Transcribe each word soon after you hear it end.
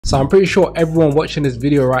So I'm pretty sure everyone watching this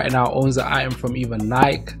video right now owns an item from either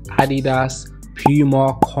Nike, Adidas,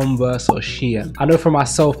 Puma, Converse or Shein. I know for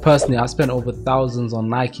myself personally, I spent over thousands on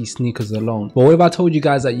Nike sneakers alone. But what if I told you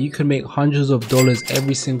guys that you can make hundreds of dollars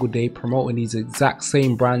every single day promoting these exact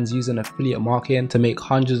same brands using affiliate marketing to make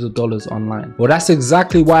hundreds of dollars online? Well, that's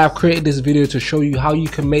exactly why I've created this video, to show you how you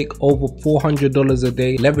can make over $400 a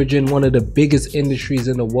day leveraging one of the biggest industries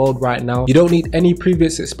in the world right now. You don't need any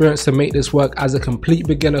previous experience to make this work. As a complete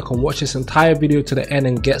beginner can watch this entire video to the end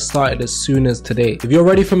and get started as soon as today. If you're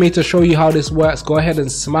ready for me to show you how this works, go ahead and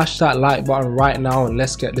smash that like button right now and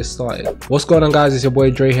let's get this started. What's going on, guys? It's your boy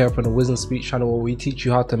Dre here from the Wisdom Speech channel, where we teach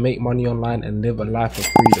you how to make money online and live a life of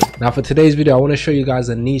freedom. Now for today's video, I want to show you guys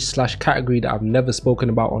a niche / category that I've never spoken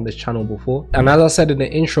about on this channel before. And as I said in the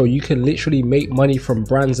intro, you can literally make money from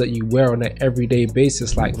brands that you wear on an everyday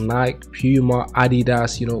basis like Nike, Puma,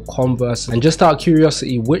 Adidas, Converse. And just out of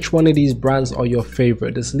curiosity, which one of these brands are your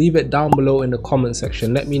favorite? Just leave it down below in the comment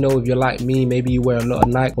section. Let me know if you're like me, maybe you wear a lot of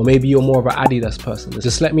Nike, or maybe you're more of an Adidas person.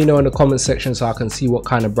 Just let me know in the comment section so I can see what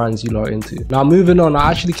kind of brands you are into. Now moving on,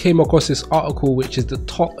 I actually came across this article which is the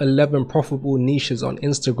top 11 profitable niches on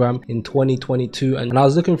Instagram in 2022, and I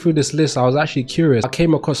was looking through this list. I was actually curious. I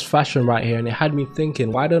came across fashion right here and it had me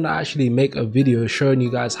thinking, why don't I actually make a video showing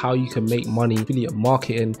you guys how you can make money affiliate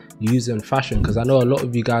marketing using fashion? Because I know a lot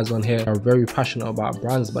of you guys on here are very passionate about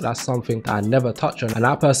brands, but that's something that I never touch on. And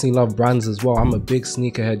I personally love brands as well. I'm a big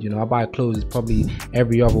sneakerhead, I buy clothes probably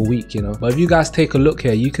every other week, but if you guys take a look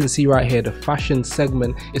here, you can see right here the fashion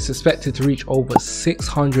segment is expected to reach over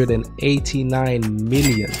 689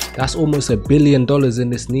 million. That's almost $1 billion in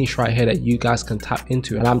this niche right here that you guys can tap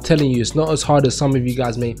into. And I'm telling you, it's not as hard as some of you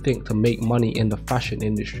guys may think to make money in the fashion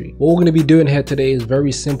industry. What we're going to be doing here today is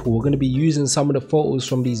very simple. We're going to be using some of the photos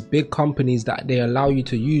from these big companies that they allow you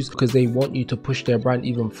to use because they want you to push their brand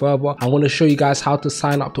even further. I want to show you guys how to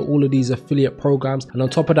sign up to all of these affiliate programs, and on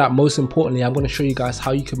top of that, most importantly, I'm going to show you guys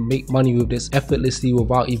how you can make money with this effortlessly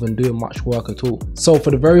without even doing much work at all. So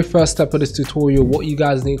for the very first step of this tutorial, what you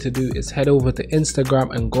guys need to do is head over to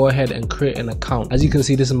Instagram and go ahead and create an account. As you can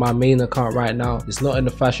see, this is my main account right now. It's not in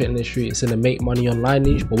the fashion industry, it's in the make money online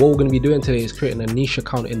niche. But what we're going to be doing today is creating a niche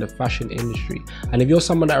account in the fashion industry. And if you're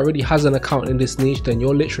someone that already has an account in this niche, then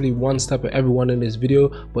you're literally one step of everyone in this video.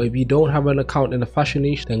 But if you don't have an account in the fashion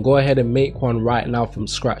niche, then go ahead and make one right now from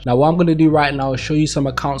scratch. Now what I'm going to do right now is show you some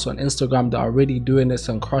accounts on Instagram that are already doing this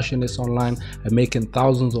and crushing this online and making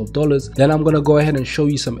thousands of dollars. Then I'm going to go ahead and show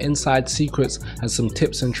you some inside secrets and some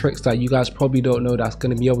tips and tricks that you guys probably don't know that's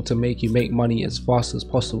going to be able to make you make money as fast as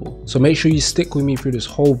possible. So make sure you stick with me through this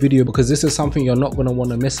whole video, because this is something you're not going to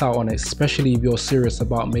want to miss out on, especially if you're serious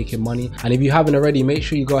about making money. And if you haven't already, make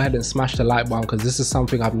sure you go ahead and smash the like button, because this is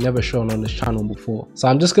something I've never shown on this channel before. So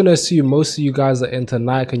I'm just going to assume most of you guys are into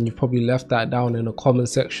Nike and you've probably left that down in the comment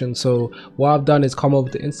section. So what I've done is come over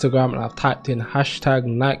to Instagram and I've typed in hashtag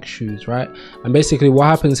Nike shoes, right? And basically what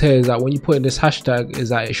happens here is that when you put in this hashtag is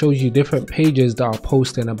that it shows you different pages that are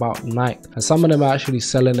posting about Nike, and some of them are actually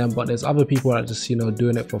selling them, but there's other people that are just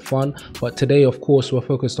doing it for fun. But today of course we're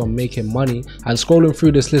focused on making money, and scrolling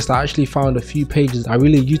through this list I actually found a few pages that are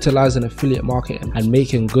really utilizing affiliate marketing and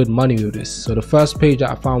making good money with this. So the first page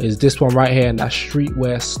that I found is this one right here, and that's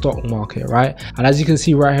streetwear stock market, right? And as you can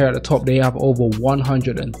see right here at the top, they have over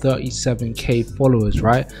 137k followers,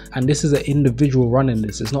 right? And this is an individual running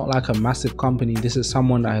this. It's not like a massive company. This is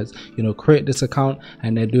someone that has created this account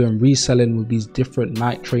and they're doing reselling with these different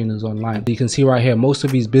Nike trainers online. So you can see right here, most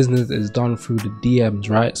of his business is done through the DMs,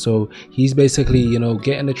 right? So he's basically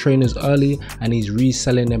getting the trainers early and he's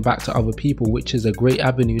reselling them back to other people, which is a great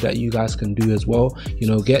avenue that you guys can do as well.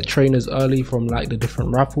 Get trainers early from like the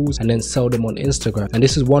different raffles and then sell them on Instagram. And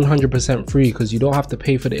this is 100% free because you don't have to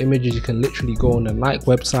pay for the images. You can literally go on the Nike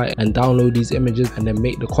website and download these images and then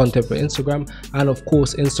make the content for Instagram. And of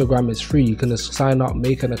course Instagram is free. You can just sign up,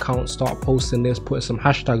 make an account, start posting this, put some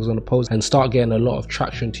hashtags on the post and start getting a lot of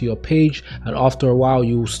traction to your page. And after a while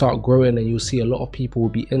you'll start growing and you'll see a lot of people will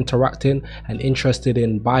be interacting and interested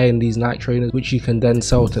in buying these Nike trainers, which you can then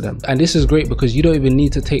sell to them. And this is great because you don't even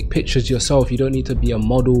need to take pictures yourself. You don't need to be a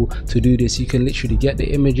model to do this. You can literally get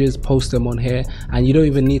the images, post them on here, and you don't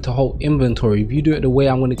even need to hold inventory. If you do it the way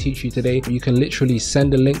I'm going to teach you today, you can literally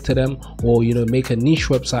send a link to them, or make a niche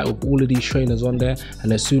website with all of these trainers on there,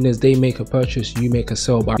 and as soon as they make a purchase, you make a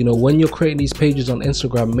sale. But when you're creating these pages on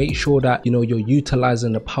Instagram, make sure that you're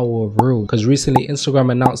utilizing the power of Reels, because recently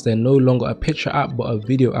Instagram announced they're no longer a picture app but a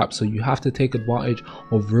video app. So you have to take advantage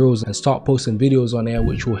of Reels and start posting videos on there,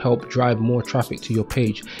 which will help drive more traffic to your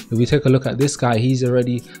page. If we take a look at this guy, he's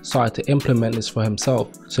already started to implement this for himself.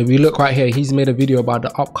 So if you look right here, he's made a video about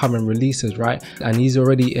the upcoming releases, right? And he's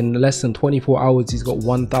already, in less than 24 hours, he's got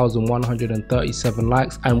 1,137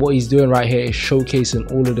 likes. And what he's doing right here is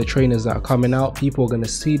showcasing all of the trainers that are coming out. People are going to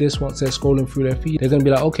see this once they're scrolling through their feed. They're going to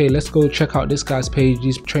be like, okay, let's go check out this guy's page.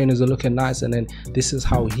 These trainers are looking nice. And then this is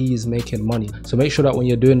how he is making money. So make sure that when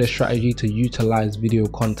you're doing this strategy to utilize video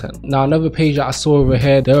content. Now, another page that I saw over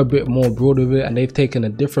here, they're a bit more broad with it and they've taken a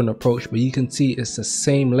different approach, but you can see it's the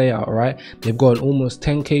same layout, right? They've got almost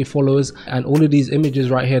 10k followers, and all of these images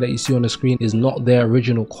right here that you see on the screen is not their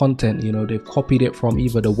original content. They've copied it from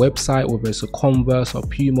either the website, whether it's a Converse or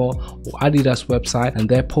Puma or Adidas website, and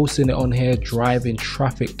they're posting it on here, driving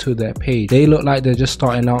traffic to their page. They look like they're just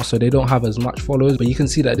starting out, so they don't have as much followers, but you can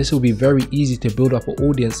see that this will be very easy to build up an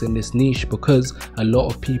audience in this niche because a lot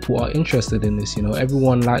of people are interested in this.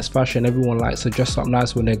 Everyone likes fashion, everyone likes to dress up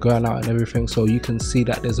nice when they're going out and everything. So you can see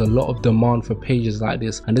that there's a lot of demand for pages like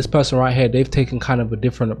this. And this person right here, they've taken kind of a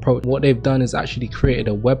different approach. What they've done is actually created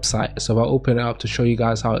a website. So I'll open it up to show you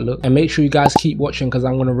guys how it looks, and make sure you guys keep watching because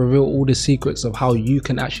I'm going to reveal all the secrets of how you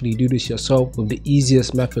can actually do this yourself with the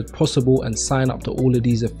easiest method possible and sign up to all of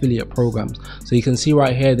these affiliate programs. So you can see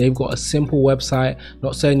right here, they've got a simple website.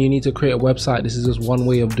 Not saying you need to create a website, this is just one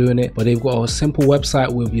way of doing it, but they've got a simple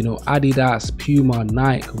website with Adidas, Puma,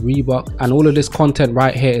 Nike, Reebok, and all of this content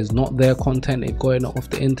right here is not their content. They've got it off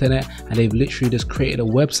the internet and they've literally just created a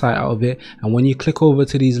website out of it. And when you click over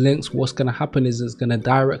to these links, what's going to happen is it's going to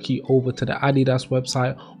direct you over to the Adidas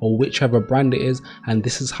website or whichever brand it is, and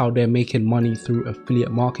this is how they're making money through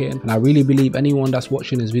affiliate marketing. And I really believe anyone that's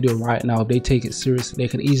watching this video right now, if they take it seriously, they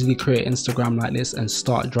can easily create Instagram like this and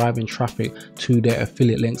start driving traffic to their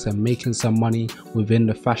affiliate links and making some money within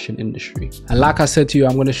the fashion industry. And like I said to you,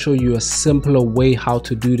 I'm going to show you a simpler way how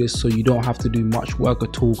to do this so you don't have to do much work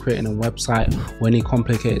at all creating a website or any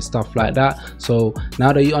complicated stuff like that. So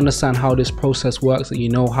now that you understand how this process works and you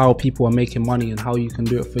know how people are making money and how you can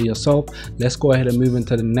do it for yourself, let's go ahead and move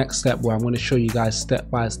into the next step where I'm going to show you guys step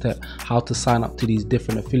by step how to sign up to these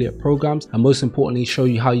different affiliate programs, and most importantly show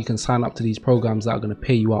you how you can sign up to these programs that are going to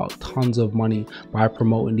pay you out tons of money by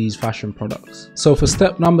promoting these fashion products. So for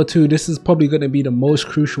step number 2, this is probably going to be the most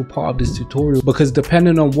crucial part of this tutorial, because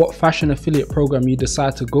depending on what fashion affiliate program you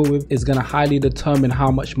decide to go with is going to highly determine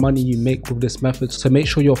how much money you make with this method. So make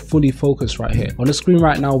sure you're fully focused right here. On the screen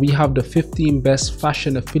right now, we have the 15 best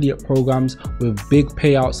fashion affiliate programs with big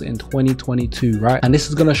payouts in 2022, right? And this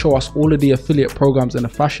is going to show us all of the affiliate programs in the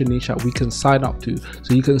fashion niche that we can sign up to.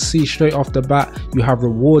 So you can see straight off the bat, you have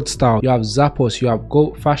Reward Style, you have Zappos, you have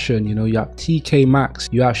Goat Fashion, you have TK Maxx,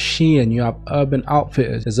 you have Shein, you have Urban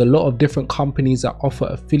Outfitters. There's a lot of different companies that offer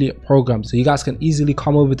affiliate programs. So you guys can easily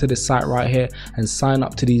come over to this site right here and sign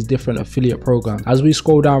up to these different affiliate programs. As we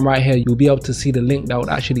scroll down right here, you'll be able to see the link that would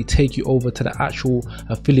actually take you over to the actual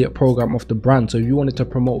affiliate program of the brand. So if you wanted to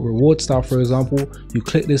promote Reward Style, for example, you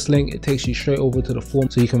click this link, it takes you straight over to the form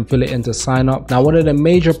so you can fill it in to sign up. Now, one of the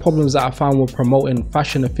major problems that I found with promoting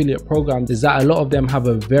fashion affiliate programs is that a lot of them have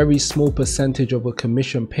a very small percentage of a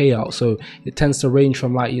commission payout. So it tends to range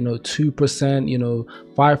from like 2%,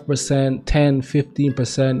 5%, 10,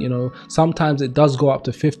 15%, sometimes it does go up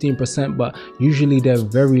to 15%, but usually they're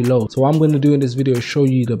very low. So what I'm going to do in this video is show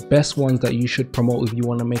you the best ones that you should promote if you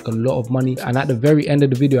want to make a lot of money. And at the very end of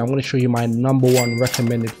the video, I'm going to show you my #1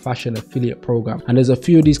 recommended fashion affiliate program. And there's a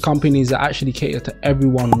few of these companies that actually cater to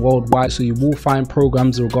everyone worldwide, so you will find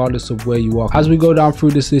programs regardless of where you are. As we go down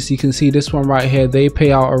through this list, you can see this one right here, they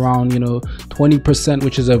pay out around 20%,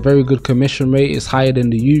 which is a very good commission rate. It's higher than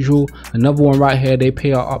the usual. Another one right here, they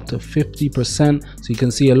pay out up to 50%, so you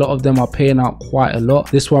can see a lot of them are paying out quite a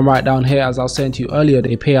lot. This one right down here, as I was saying to you earlier,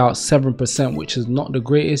 they pay out 7%, which is not the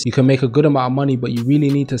greatest. You can make a good amount of money, but you really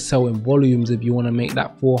need to sell in volumes if you want to make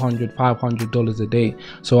that $400, $500 a day.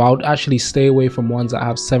 So I would actually stay away from ones that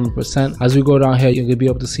have 7%. As we go down here, you're gonna be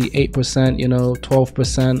able to see 8%,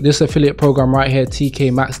 12%. This affiliate program right here,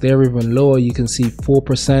 TK Maxx, they're even lower. You can see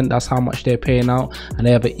 4%. That's how much they're paying out, and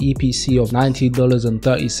they have an EPC of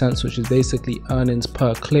 $90.30, which is basically earnings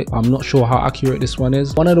per click. I'm not sure how accurate this one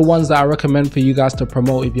is. One of the ones that I recommend for you guys to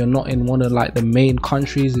promote if you're not in one of like the main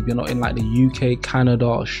countries, if you're not in like the UK, Canada,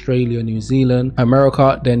 Australia, New Zealand,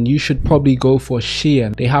 America, then you should probably go for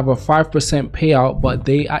Shein. They have a 5% payout, but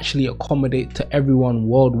they actually accommodate to everyone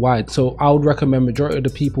worldwide. So I would recommend majority of the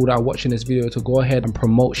people that are watching this video to go ahead and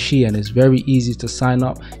promote Shein. It's very easy to sign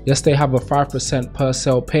up. Yes, they have a 5% 5% per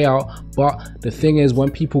sale payout. But the thing is,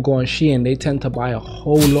 when people go on Shein, they tend to buy a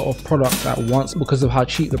whole lot of products at once because of how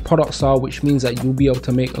cheap the products are, which means that you'll be able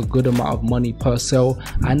to make a good amount of money per sale.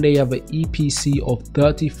 And they have an EPC of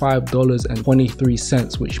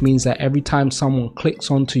 $35.23, which means that every time someone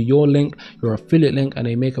clicks onto your link, your affiliate link, and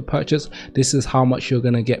they make a purchase, this is how much you're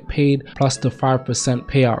going to get paid, plus the 5%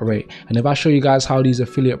 payout rate. And if I show you guys how these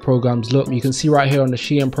affiliate programs look, you can see right here on the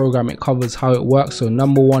Shein program, it covers how it works. So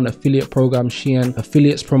number one, affiliate program Shein.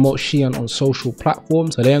 Affiliates promote Shein on social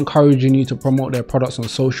platforms, so they're encouraging you to promote their products on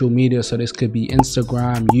social media. So this could be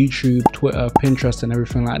Instagram, YouTube, Twitter, Pinterest, and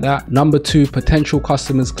everything like that. Number two, potential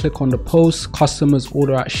customers click on the post, customers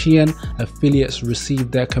order at Shein, affiliates receive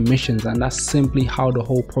their commissions. And that's simply how the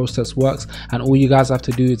whole process works. And all you guys have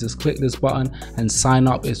to do is just click this button and sign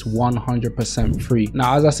up. It's 100% free.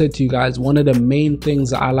 Now, as I said to you guys, one of the main things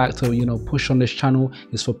that I like to push on this channel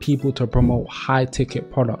is for people to promote high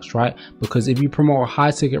ticket products, right? Because if you promote a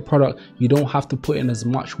high ticket product, you don't have to put in as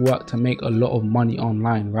much work to make a lot of money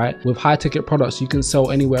online, right? With high ticket products, you can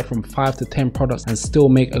sell anywhere from 5 to 10 products and still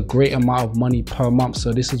make a great amount of money per month.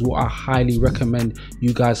 So this is what I highly recommend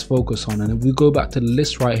you guys focus on. And if we go back to the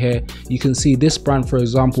list right here, you can see this brand, for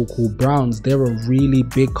example, called Browns. They're a really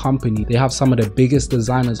big company. They have some of the biggest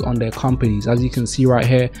designers on their companies. As you can see right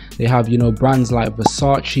here, they have brands like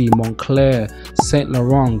Versace, Moncler, Saint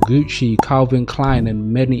Laurent, Gucci, Calvin Klein,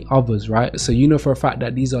 and many others, right? So for a fact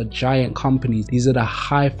that these are giant companies. These are the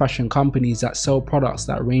high fashion companies that sell products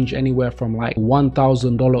that range anywhere from like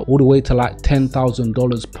 $1,000 all the way to like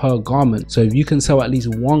 $10,000 per garment. So if you can sell at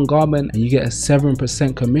least one garment and you get a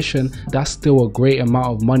 7% commission, that's still a great amount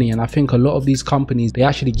of money. And I think a lot of these companies, they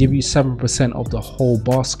actually give you 7% of the whole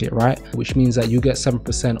basket, right? Which means that you get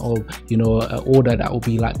 7% of an order that will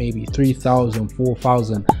be like maybe 3,000,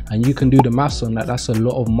 4,000, and you can do the maths on that. That's a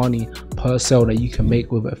lot of money per sale that you can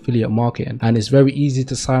make with affiliate marketing. And it's very easy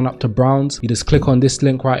to sign up to Browns. You just click on this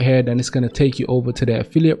link right here, then it's going to take you over to their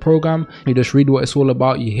affiliate program. You just read what it's all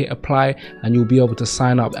about, you hit apply, and you'll be able to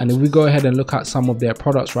sign up. And if we go ahead and look at some of their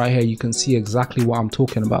products right here, you can see exactly what I'm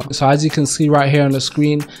talking about. So as you can see right here on the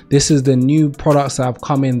screen, this is the new products that have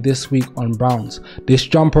come in this week on Browns. This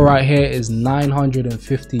jumper right here is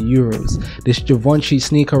 950 euros. This Givenchy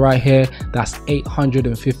sneaker right here, that's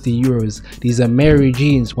 850 euros. These are Mary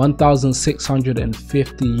jeans,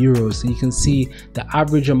 1,650 euros. So you can see the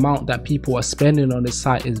average amount that people are spending on this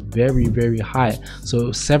site is very, very high. So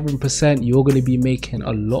 7%, you're going to be making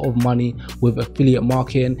a lot of money with affiliate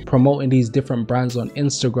marketing, promoting these different brands on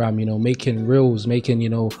Instagram, making reels, making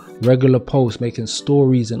regular posts, making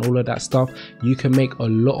stories, and all of that stuff. You can make a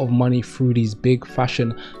lot of money through these big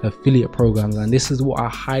fashion affiliate programs. And this is what I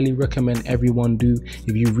highly recommend everyone do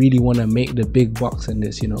if you really want to make the big bucks in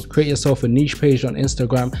this. Create yourself a niche page on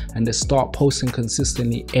Instagram and just start posting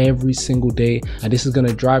consistently every single day, and this is going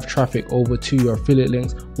to drive traffic over to your affiliate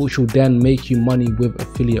links, which will then make you money with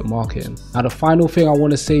affiliate marketing. Now, the final thing I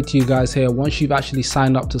want to say to you guys here, once you've actually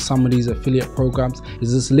signed up to some of these affiliate programs,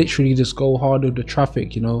 is just literally just go hard with the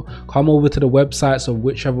traffic. Come over to the websites of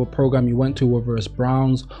whichever program you went to, whether it's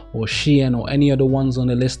Browns or Shein or any other ones on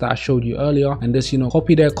the list that I showed you earlier, and just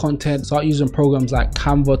copy their content. Start using programs like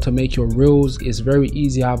Canva to make your reels. It's very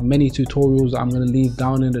easy. I have many tutorials that I'm going to leave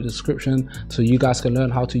down in the description so you guys can learn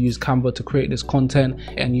how to use Canva to create this content.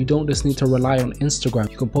 And you don't just need to rely on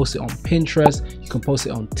Instagram. You can post it on Pinterest, you can post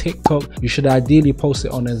it on TikTok. You should ideally post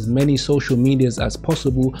it on as many social medias as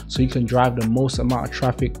possible so you can drive the most amount of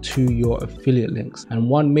traffic to your affiliate links. And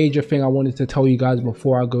one major thing I wanted to tell you guys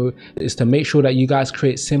before I go is to make sure that you guys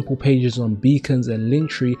create simple pages on Beacons and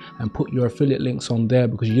Linktree and put your affiliate links on there,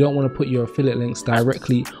 because you don't want to put your affiliate links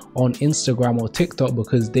directly on Instagram or TikTok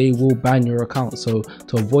because they will ban your account. So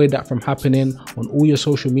to avoid that from happening on all your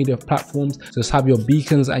social media platforms, just have your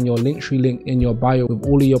Beacons and your Linktree link in your bio with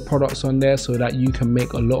all of your products on there so that you can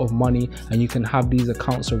make a lot of money and you can have these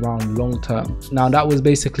accounts around long term. Now, that was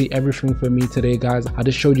basically everything for me today, guys. I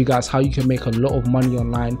just showed you guys how you can make a lot of money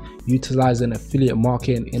online utilizing affiliate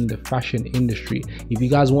marketing in the fashion industry. If you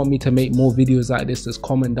guys want me to make more videos like this, just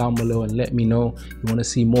comment down below and let me know you want to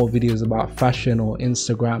see more videos about fashion or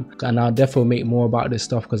Instagram, and I'll definitely make more about this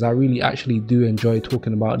stuff because I really actually do enjoy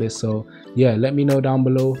talking about this. So yeah, let me know down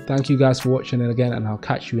below. Thank you guys for watching, and I'll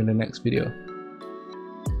catch you in the next video.